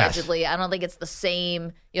crews allegedly. Yes. I don't think it's the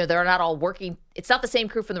same. They're not all working. It's not the same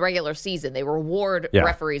crew from the regular season. They reward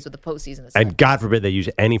referees with the postseason. And God forbid they use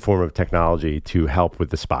any form of technology to help with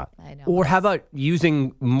the spot. I know. Or how about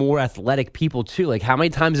using more athletic people too? Like how many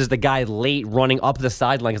times is the guy late running up the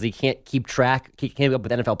sideline because he can't keep up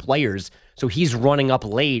with NFL players, so he's running up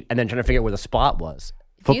late and then trying to figure out where the spot was.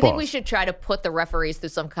 Do you think we should try to put the referees through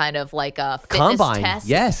some kind of a fitness combine test?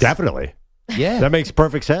 Yes. Definitely. Yeah. That makes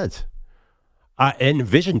perfect sense. And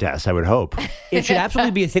vision tests, I would hope. It should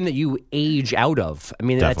absolutely be a thing that you age out of. I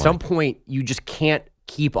mean, Definitely. At some point, you just can't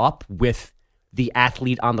keep up with the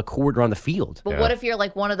athlete on the court or on the field. But what if you're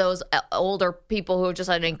one of those older people who are just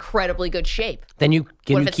in incredibly good shape? Then what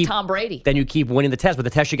if it's Tom Brady? Then you keep winning the test. But the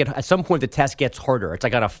test at some point the test gets harder. It's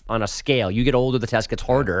like on a scale. You get older, the test gets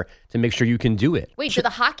harder to make sure you can do it. Wait, do the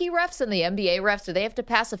hockey refs and the NBA refs, do they have to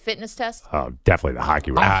pass a fitness test? Oh, definitely the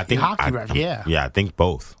hockey refs. I think hockey refs, yeah. Yeah, I think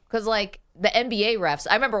both. Because the NBA refs,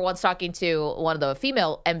 I remember once talking to one of the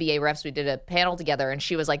female NBA refs. We did a panel together, and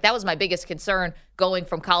she was like, that was my biggest concern going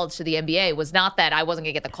from college to the NBA was not that I wasn't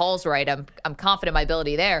going to get the calls right. I'm confident in my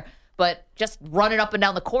ability there, but just running up and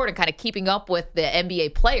down the court and kind of keeping up with the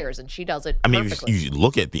NBA players, and she does it perfectly. You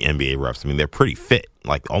look at the NBA refs. I mean, they're pretty fit.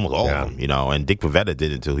 like almost all of them, and Dick Pavetta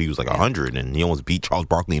did it until he was like 100, and he almost beat Charles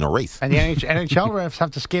Barkley in a race. And the NHL refs have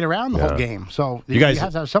to skate around the whole game, so you guys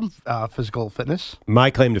have to have some physical fitness. My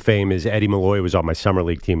claim to fame is Eddie Malloy was on my summer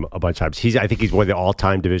league team a bunch of times. I think he's one of the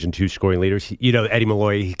all-time Division II scoring leaders. Eddie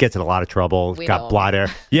Malloy, he gets in a lot of trouble. Got blotted.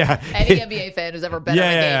 Yeah. Any NBA fan who's ever been on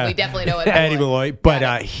a game, we definitely know Eddie Malloy.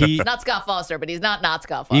 But he... Not Scott Foster, but he's not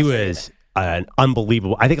Scott Foster. He was... an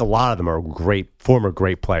unbelievable. I think a lot of them are former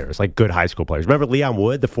great players, like good high school players. Remember Leon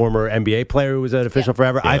Wood, the former NBA player who was an official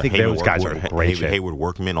forever? I think those guys are great. Hayward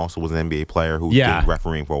Workman also was an NBA player who did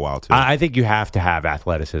refereeing for a while too. I think you have to have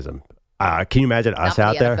athleticism. Can you imagine us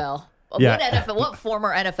out there? NFL. What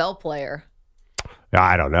former NFL player?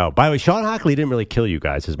 I don't know. By the way, Sean Hockley didn't really kill you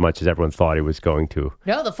guys as much as everyone thought he was going to.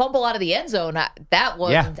 No, the fumble out of the end zone, that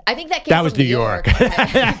was... Yeah. I think that came from was New York.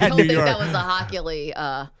 I don't think that was a Hockley...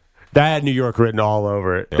 That had New York written all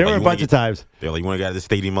over it. There were a bunch of times. They're like, you want to get out of the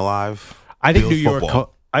stadium alive? I think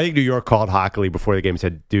New York called Hockley before the game and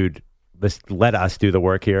said, dude, let us do the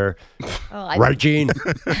work here. Right, Gene?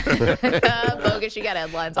 Bogus, you got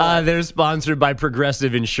headlines. They're sponsored by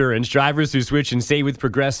Progressive Insurance. Drivers who switch and save with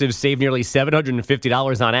Progressive save nearly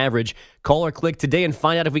 $750 on average. Call or click today and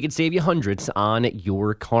find out if we can save you hundreds on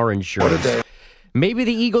your car insurance. Maybe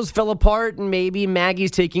the Eagles fell apart, and maybe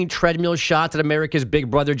Maggie's taking treadmill shots at America's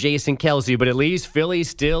big brother Jason Kelsey, but at least Philly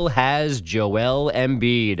still has Joel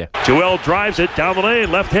Embiid. Joel drives it down the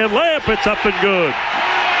lane, left-hand layup, it's up and good.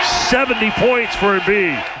 70 points for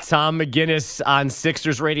Embiid. Tom McGinnis on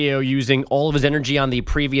Sixers radio using all of his energy on the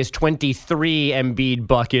previous 23 Embiid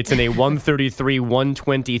buckets in a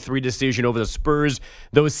 133-123 decision over the Spurs.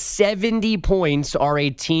 Those 70 points are a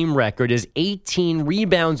team record, his 18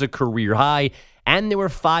 rebounds a career high, and there were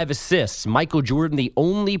 5 assists. Michael Jordan, the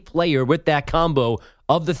only player with that combo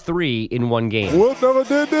of the 3 in one game. Wilt never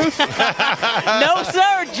did this? No,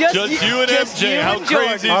 sir. Just you and MJ. How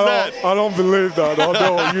crazy is that? I don't believe that.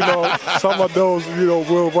 Although, some of those,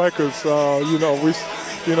 Wilt records,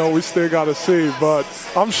 we still got to see. But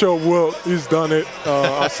I'm sure Wilt, he's done it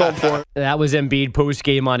at some point. That was Embiid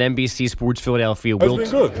post-game on NBC Sports Philadelphia.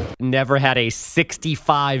 Wilt never had a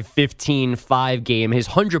 65-15-5 game. His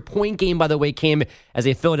 100-point game, by the way, came as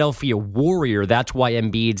a Philadelphia Warrior. That's why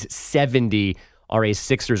Embiid's 70 are a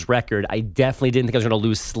Sixers record. I definitely didn't think I was going to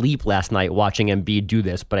lose sleep last night watching Embiid do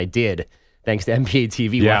this, but I did, thanks to NBA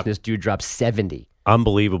TV, watching this dude drop 70.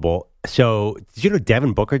 Unbelievable. So, did you know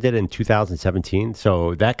Devin Booker did it in 2017?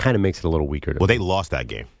 So, that kind of makes it a little weaker. They lost that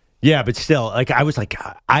game. Yeah, but still, I was like,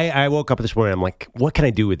 I woke up this morning, I'm like, what can I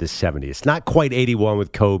do with this 70? It's not quite 81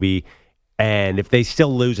 with Kobe. And if they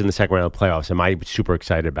still lose in the second round of the playoffs, am I super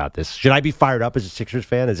excited about this? Should I be fired up as a Sixers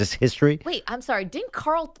fan? Is this history? Wait, I'm sorry. Didn't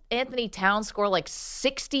Karl Anthony Towns score like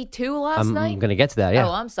 62 last night? I'm going to get to that, yeah.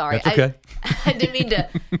 Oh, I'm sorry. That's okay. I didn't mean to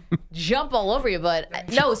jump all over you, but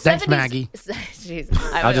no, 70s. Thanks, Maggie. Jesus,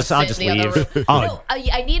 I'll just leave. No,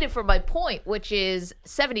 I need it for my point, which is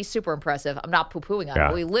 70 super impressive. I'm not poo-pooing on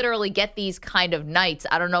it. We literally get these kind of nights.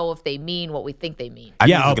 I don't know if they mean what we think they mean. I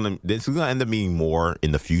think this is going to end up meaning more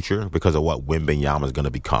in the future because of what Wembanyama is going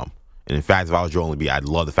to become. And in fact, if I was Joel Embiid, I'd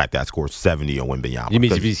love the fact that I scored 70 on Wembanyama. You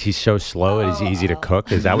mean he's so slow and he's easy to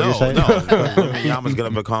cook? Is that what you're saying? No, Wembanyama's going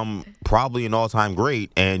to become probably an all-time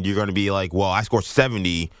great, and you're going to be like, well, I scored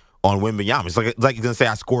 70 on Wembanyama. It's like you're going to say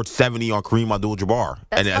I scored 70 on Kareem Abdul-Jabbar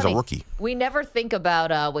as a rookie. We never think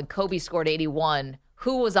about when Kobe scored 81,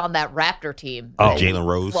 who was on that Raptor team. Jalen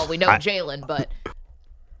Rose. Well, we know Jalen, but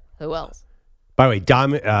who else? By the way,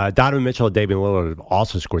 Donovan Mitchell and Damian Lillard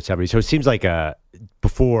also scored 70. So it seems like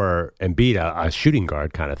before Embiid, a shooting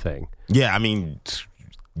guard kind of thing. Yeah, I mean,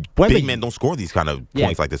 big men don't score these kind of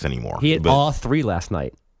points like this anymore. He hit all 3 last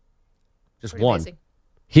night. Just pretty one. Amazing.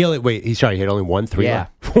 He only he hit only 1 3. Yeah.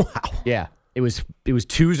 Wow. Yeah. It was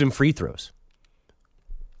 2s and free throws.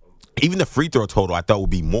 Even the free throw total I thought would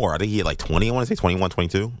be more. I think he had like 20, I want to say 21,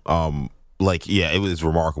 22. It was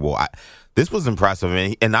remarkable. This was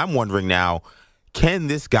impressive. And I'm wondering now, can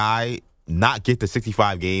this guy not get to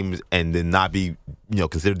 65 games and then not be,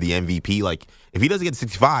 considered the MVP? Like, if he doesn't get to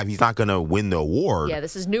 65, he's not going to win the award. Yeah,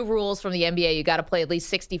 this is new rules from the NBA. You got to play at least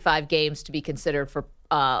 65 games to be considered for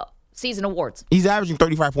season awards. He's averaging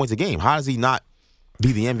 35 points a game. How does he not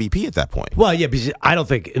be the MVP at that point? Well, yeah, because I don't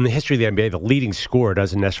think in the history of the NBA, the leading scorer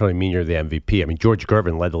doesn't necessarily mean you're the MVP. I mean, George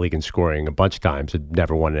Gervin led the league in scoring a bunch of times and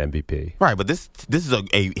never won an MVP. Right, but this is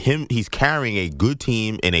him. He's carrying a good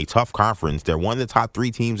team in a tough conference. They're one of the top 3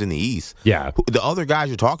 teams in the East. Yeah. The other guys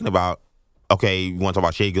you're talking about, okay, you want to talk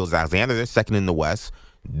about Shai Gilgeous-Alexander, they're second in the West.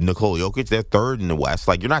 Nikola Jokic, they're third in the West.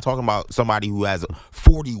 Like, you're not talking about somebody who has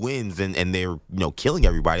 40 wins and they're killing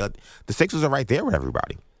everybody. Like, the Sixers are right there with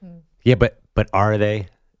everybody. Yeah, but are they?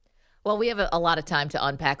 Well, we have a lot of time to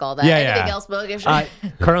unpack all that. Yeah, Anything yeah. else,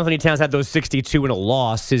 Bogish? Carl Anthony Towns had those 62 in a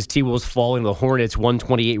loss. His T-Wolves falling to the Hornets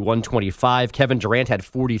 128-125. Kevin Durant had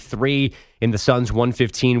 43 in the Suns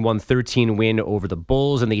 115-113 win over the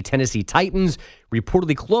Bulls. And the Tennessee Titans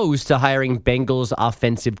reportedly close to hiring Bengals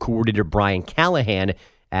offensive coordinator Brian Callahan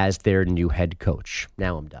as their new head coach.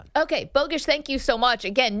 Now I'm done. Okay, Bogish, thank you so much.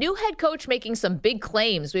 Again, new head coach making some big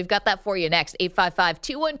claims. We've got that for you next.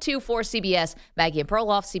 855-212-4CBS. Maggie and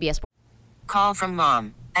Perloff, CBS. Call from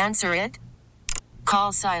mom. Answer it.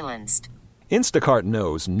 Call silenced. Instacart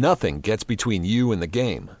knows nothing gets between you and the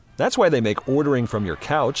game. That's why they make ordering from your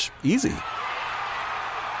couch easy.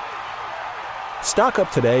 Stock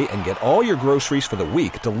up today and get all your groceries for the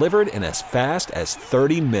week delivered in as fast as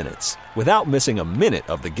 30 minutes without missing a minute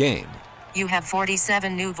of the game. You have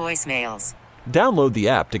 47 new voicemails. Download the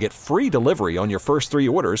app to get free delivery on your first 3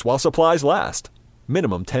 orders while supplies last.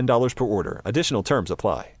 Minimum $10 per order. Additional terms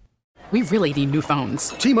apply. We really need new phones.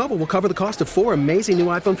 T-Mobile will cover the cost of 4 amazing new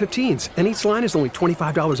iPhone 15s, and each line is only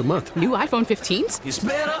 $25 a month. New iPhone 15s? It's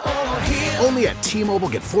better over here. Only at T-Mobile,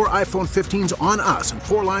 get 4 iPhone 15s on us and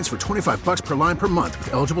 4 lines for $25 per line per month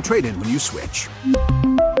with eligible trade-in when you switch.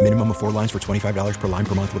 Minimum of 4 lines for $25 per line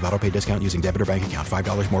per month with autopay discount using debit or bank account.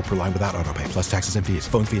 $5 more per line without autopay, plus taxes and fees.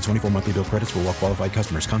 Phone fee at 24 monthly bill credits for well-qualified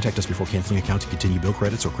customers. Contact us before canceling account to continue bill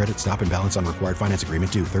credits or credit stop and balance on required finance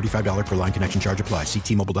agreement due. $35 per line connection charge applies. See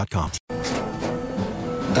T-Mobile.com.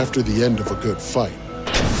 After the end of a good fight,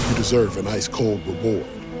 you deserve an ice-cold reward.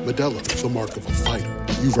 Modelo is the mark of a fighter.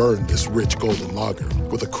 You've earned this rich golden lager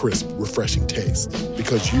with a crisp, refreshing taste.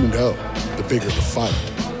 Because you know, the bigger the fight,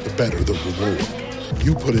 the better the reward.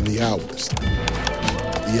 You put in the hours,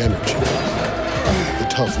 the energy, the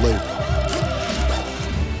tough labor.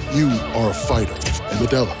 You are a fighter, and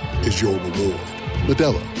Modelo is your reward.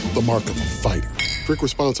 Modelo, the mark of a fighter. Drink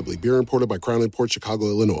responsibly. Beer imported by Crown Imports, Chicago,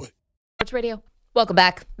 Illinois. Sports Radio. Welcome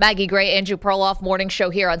back. Maggie Gray, Andrew Perloff, morning show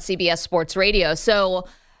here on CBS Sports Radio. So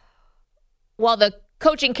while the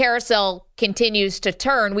coaching carousel continues to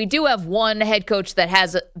turn, we do have one head coach that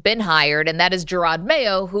has been hired, and that is Jerod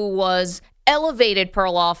Mayo, who was elevated,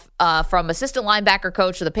 Perloff, from assistant linebacker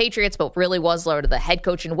coach of the Patriots, but really was sort of the head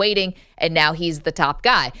coach in waiting, and now he's the top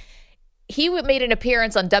guy. He made an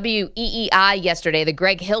appearance on WEEI yesterday, the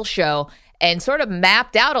Greg Hill show, and sort of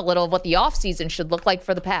mapped out a little of what the offseason should look like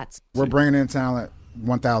for the Pats. We're bringing in talent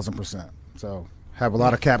 1,000%. So have a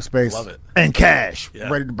lot of cap space. Love it. And cash. Yeah.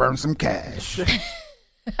 Ready to burn some cash.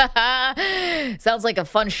 Sounds like a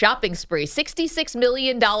fun shopping spree. $66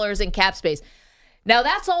 million in cap space. Now,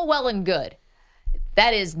 that's all well and good.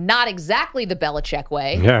 That is not exactly the Belichick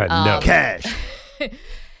way. Yeah, no. Cash.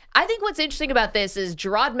 I think what's interesting about this is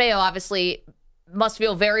Jerod Mayo obviously must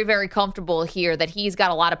feel very, very comfortable here that he's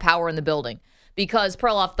got a lot of power in the building. Because,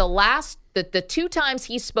 Perloff, the 2 times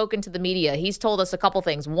he's spoken to the media, he's told us a couple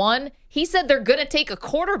things. One, he said they're going to take a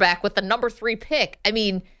quarterback with the number 3 pick. I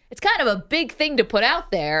mean, it's kind of a big thing to put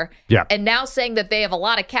out there. Yeah. And now saying that they have a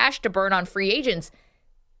lot of cash to burn on free agents.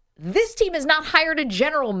 This team has not hired a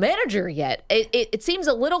general manager yet. It seems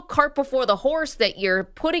a little cart before the horse that you're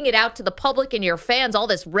putting it out to the public and your fans, all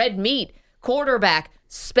this red meat, quarterback,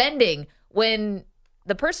 spending, when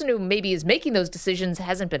the person who maybe is making those decisions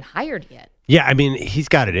hasn't been hired yet. Yeah, I mean, he's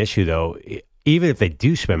got an issue, though. Even if they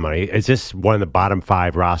do spend money, it's just one of the bottom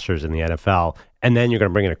 5 rosters in the NFL. And then you're going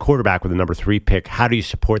to bring in a quarterback with a number 3 pick. How do you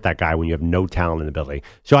support that guy when you have no talent in the building?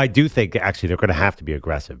 So I do think, actually, they're going to have to be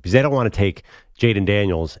aggressive because they don't want to take Jaden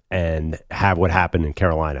Daniels and have what happened in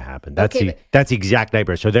Carolina happen. That's the exact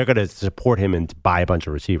nightmare. So they're going to support him and buy a bunch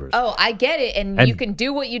of receivers. Oh, I get it. And you can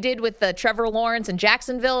do what you did with Trevor Lawrence in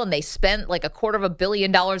Jacksonville, and they spent like $250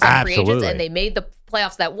 million on free agents, and they made the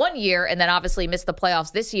playoffs that one year and then obviously missed the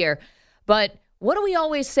playoffs this year. But what do we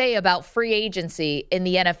always say about free agency in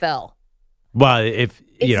the NFL? Well, if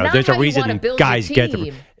you know, there's a reason guys get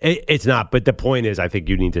the. It's not, but the point is, I think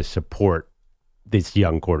you need to support this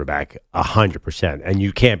young quarterback 100%, and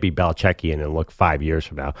you can't be Belichickian and look 5 years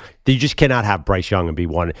from now. You just cannot have Bryce Young and be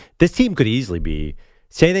one. This team could easily be.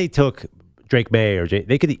 Say they took Drake May or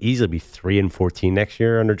they could easily be 3-14 next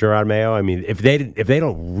year under Jerod Mayo. I mean, if they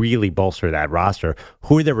don't really bolster that roster,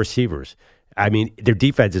 who are their receivers? I mean, their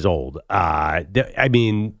defense is old. I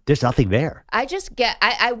mean, there's nothing there.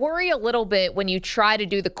 I worry a little bit when you try to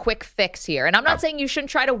do the quick fix here. And I'm not saying you shouldn't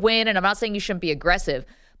try to win, and I'm not saying you shouldn't be aggressive.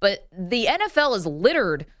 But the NFL is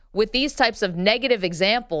littered with these types of negative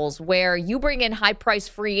examples where you bring in high-priced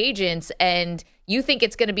free agents and you think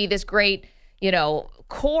it's going to be this great,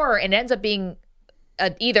 core, and ends up being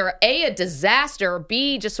either A, disaster, or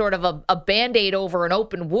B, just sort of a Band-Aid over an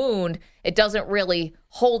open wound. It doesn't really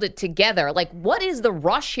hold it together. Like, what is the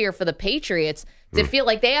rush here for the Patriots to feel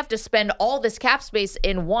like they have to spend all this cap space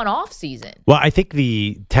in one offseason? Well, I think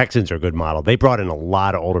the Texans are a good model. They brought in a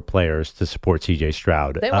lot of older players to support C.J.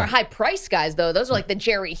 Stroud. They were high-priced guys, though. Those were like the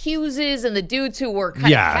Jerry Hugheses and the dudes who were kind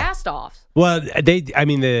of cast-offs. Well,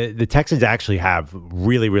 the Texans actually have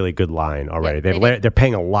really, really good line already. They're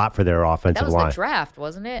paying a lot for their offensive line. That was the draft,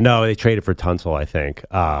 wasn't it? No, they traded for Tunsil, I think.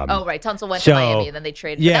 Right. Tunsil went to Miami, and then they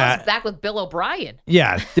traded. Yeah. But that was back with Bill O'Brien.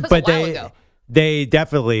 Yeah, that was a while ago. They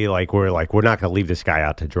definitely we're not going to leave this guy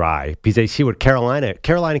out to dry because they see what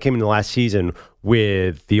Carolina came in the last season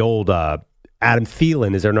with the old Adam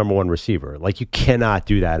Thielen is their number one receiver. Like, you cannot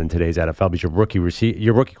do that in today's NFL because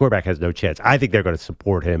your rookie quarterback has no chance. I think they're going to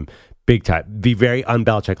support him big time. Be very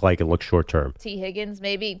un-Belichick-like and look short term. T. Higgins,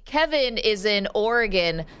 maybe. Kevin is in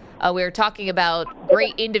Oregon. We were talking about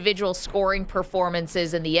great individual scoring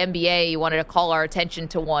performances in the NBA. You wanted to call our attention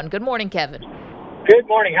to one. Good morning, Kevin. Good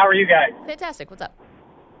morning. How are you guys? Fantastic. What's up?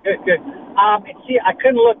 Good. See, I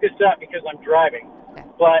couldn't look this up because I'm driving,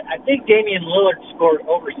 but I think Damian Lillard scored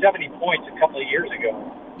over 70 points a couple of years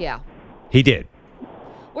ago. Yeah. He did.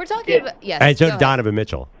 We're talking about, yes. And so did Donovan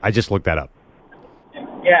Mitchell. I just looked that up.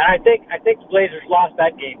 Yeah, I think the Blazers lost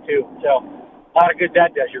that game too. So a lot of good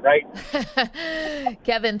that does you, right?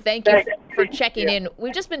 Kevin, thank you for checking in.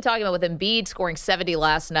 We've just been talking about with Embiid scoring 70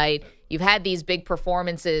 last night. You've had these big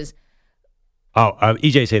performances. Oh,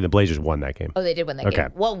 EJ saying the Blazers won that game. Oh, they did win that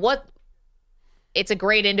game. Well, it's a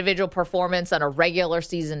great individual performance on a regular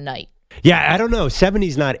season night. Yeah, I don't know.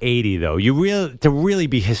 70's not 80, though. To really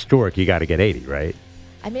be historic, you got to get 80, right?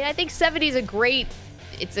 I mean, I think 70 is a great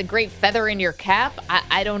feather in your cap.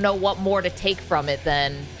 I don't know what more to take from it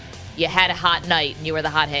than you had a hot night and you were the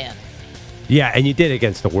hot hand. Yeah, and you did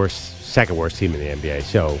against the second worst team in the NBA.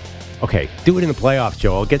 So, okay, do it in the playoffs,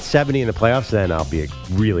 Joel. Get 70 in the playoffs, then I'll be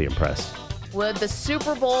really impressed. Would the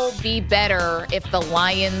Super Bowl be better if the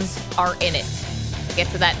Lions are in it? We'll get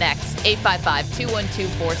to that next.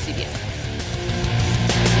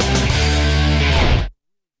 855-212-4CBS.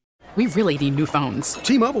 We really need new phones.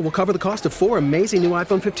 T-Mobile will cover the cost of 4 amazing new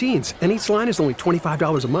iPhone 15s, and each line is only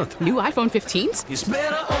 $25 a month. New iPhone 15s? It's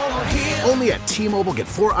better over here. Only at T-Mobile, get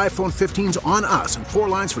 4 iPhone 15s on us and 4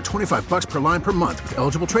 lines for $25 per line per month with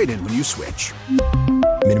eligible trade-in when you switch.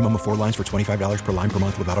 Minimum of 4 lines for $25 per line per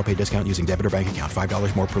month with autopay discount using debit or bank account.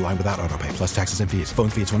 $5 more per line without autopay, plus taxes and fees. Phone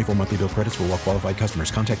fee at 24 monthly bill credits for well-qualified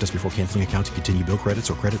customers. Contact us before canceling account to continue bill credits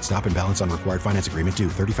or credit stop and balance on required finance agreement due.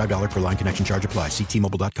 $35 per line connection charge applies. See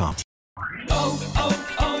T-Mobile.com.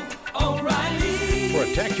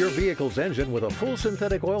 Protect your vehicle's engine with a full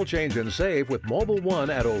synthetic oil change and save with Mobile One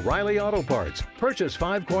at O'Reilly Auto Parts. Purchase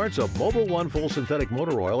 5 quarts of Mobile One full synthetic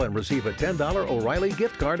motor oil and receive a $10 O'Reilly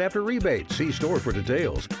gift card after rebate. See store for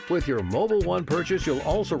details. With your Mobile One purchase, you'll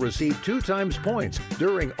also receive 2 times points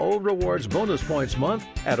during O Rewards Bonus Points Month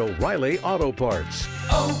at O'Reilly Auto Parts.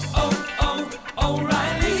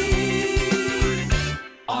 O'Reilly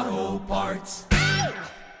Auto Parts.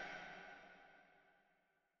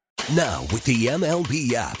 Now, with the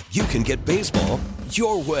MLB app, you can get baseball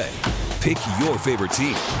your way. Pick your favorite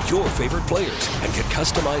team, your favorite players, and get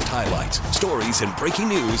customized highlights, stories, and breaking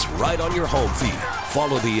news right on your home feed.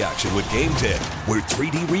 Follow the action with Game Day, where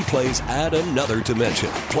 3D replays add another dimension.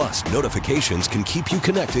 Plus, notifications can keep you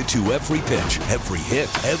connected to every pitch, every hit,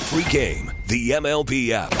 every game. The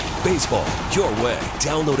MLB app. Baseball your way.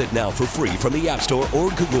 Download it now for free from the App Store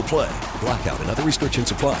or Google Play. Blackout and other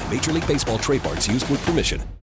restrictions apply. Major League Baseball trademarks used with permission.